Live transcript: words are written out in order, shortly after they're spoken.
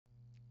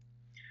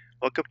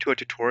Welcome to a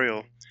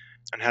tutorial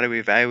on how to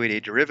evaluate a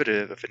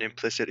derivative of an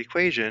implicit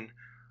equation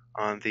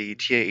on the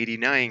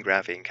TI-89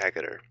 graphing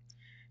calculator.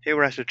 Here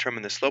we're asked to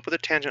determine the slope of the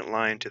tangent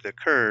line to the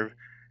curve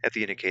at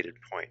the indicated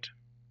point.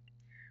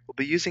 We'll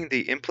be using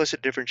the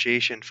implicit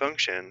differentiation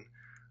function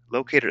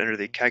located under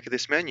the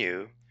calculus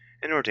menu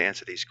in order to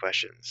answer these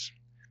questions.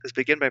 Let's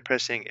begin by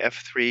pressing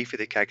F3 for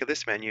the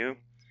calculus menu.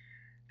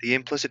 The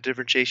implicit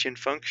differentiation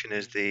function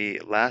is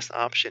the last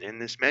option in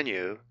this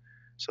menu,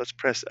 so let's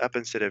press up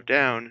instead of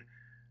down.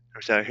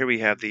 So here we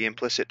have the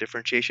implicit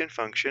differentiation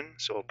function,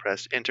 so we'll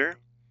press enter.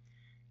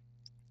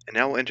 And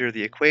now we'll enter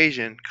the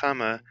equation,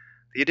 comma,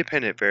 the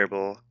independent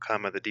variable,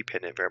 comma, the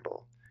dependent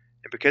variable.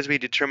 And because we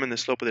determined the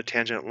slope of the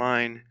tangent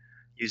line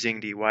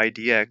using dy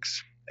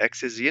dx,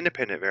 x is the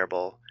independent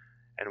variable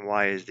and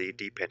y is the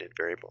dependent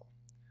variable.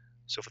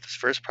 So for this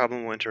first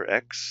problem, we'll enter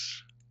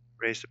x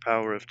raised to the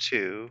power of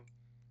 2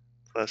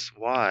 plus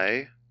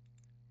y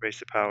raised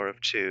to the power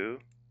of 2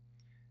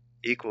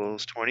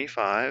 equals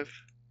 25,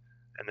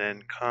 and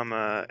then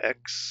comma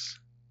x,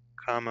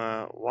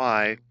 comma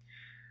y.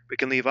 We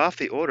can leave off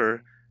the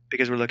order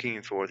because we're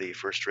looking for the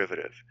first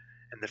derivative.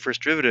 And the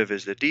first derivative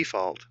is the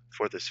default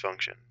for this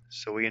function.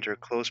 So we enter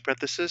close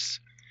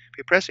parenthesis. If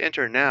we press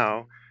enter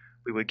now,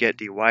 we would get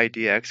dy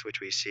dx,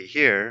 which we see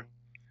here.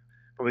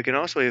 But we can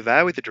also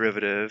evaluate the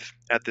derivative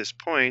at this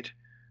point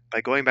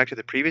by going back to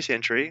the previous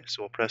entry.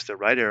 So we'll press the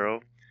right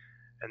arrow,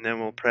 and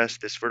then we'll press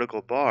this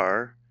vertical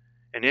bar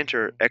and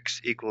enter x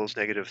equals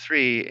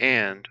 -3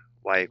 and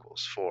y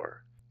equals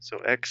 4. So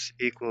x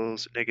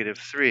equals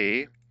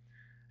 -3.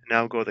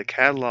 Now go to the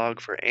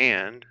catalog for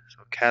and.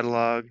 So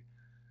catalog,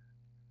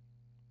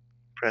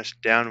 press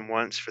down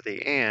once for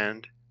the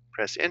and,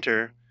 press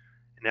enter,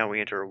 and now we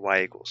enter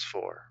y equals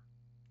 4.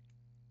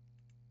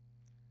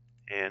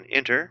 And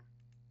enter,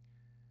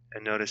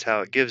 and notice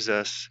how it gives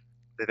us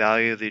the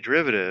value of the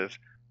derivative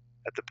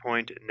at the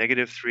point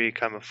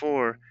 -3,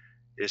 4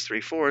 is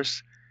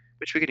 3/4,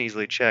 which we can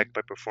easily check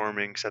by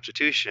performing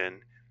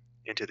substitution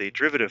into the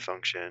derivative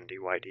function dy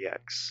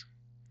dx.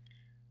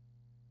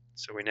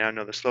 So we now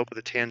know the slope of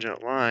the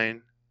tangent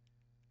line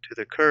to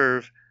the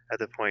curve at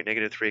the point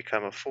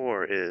 -3,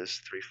 4 is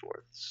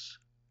 3/4.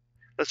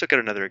 Let's look at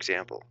another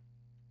example.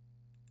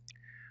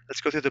 Let's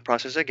go through the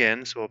process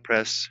again. So we'll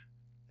press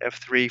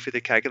F3 for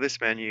the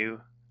calculus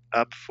menu,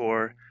 up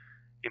for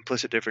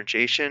implicit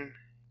differentiation,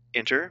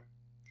 enter.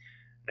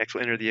 Next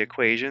we'll enter the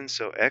equation,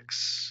 so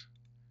x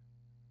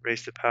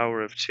raised to the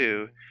power of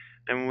 2.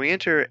 And when we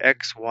enter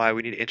xy,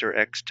 we need to enter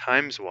x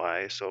times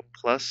y, so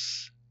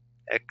plus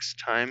x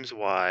times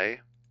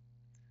y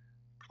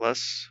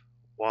plus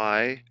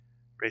y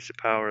raised to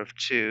the power of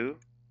 2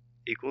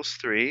 equals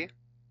 3,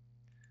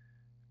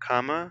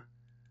 comma,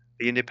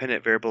 the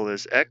independent variable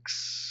is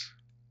x,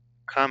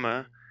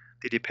 comma,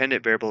 the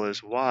dependent variable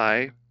is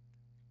y,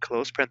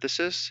 close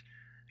parenthesis.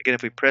 Again,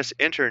 if we press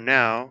enter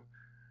now,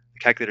 the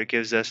calculator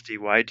gives us dy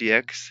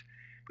dx.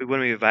 We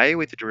want to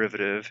evaluate the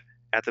derivative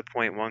at the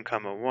point 1,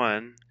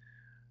 1.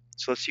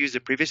 So let's use the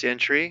previous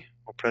entry.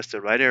 We'll press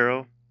the right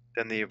arrow,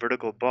 then the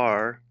vertical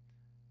bar,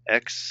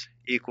 x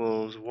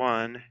equals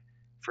 1.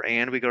 For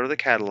and, we go to the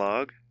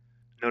catalog.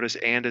 Notice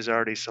and is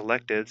already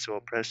selected, so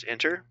we'll press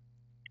enter,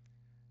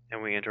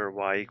 and we enter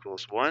y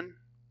equals 1,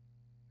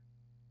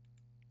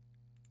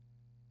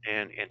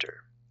 and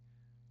enter.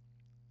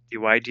 Dy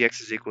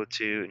dx is equal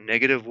to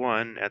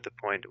 -1 at the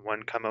point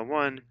 1,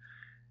 1,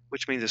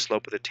 which means the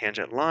slope of the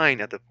tangent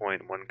line at the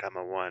point 1,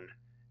 1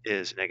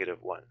 is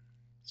 -1.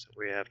 So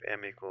we have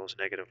m equals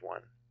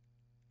 -1.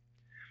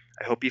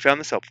 I hope you found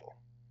this helpful.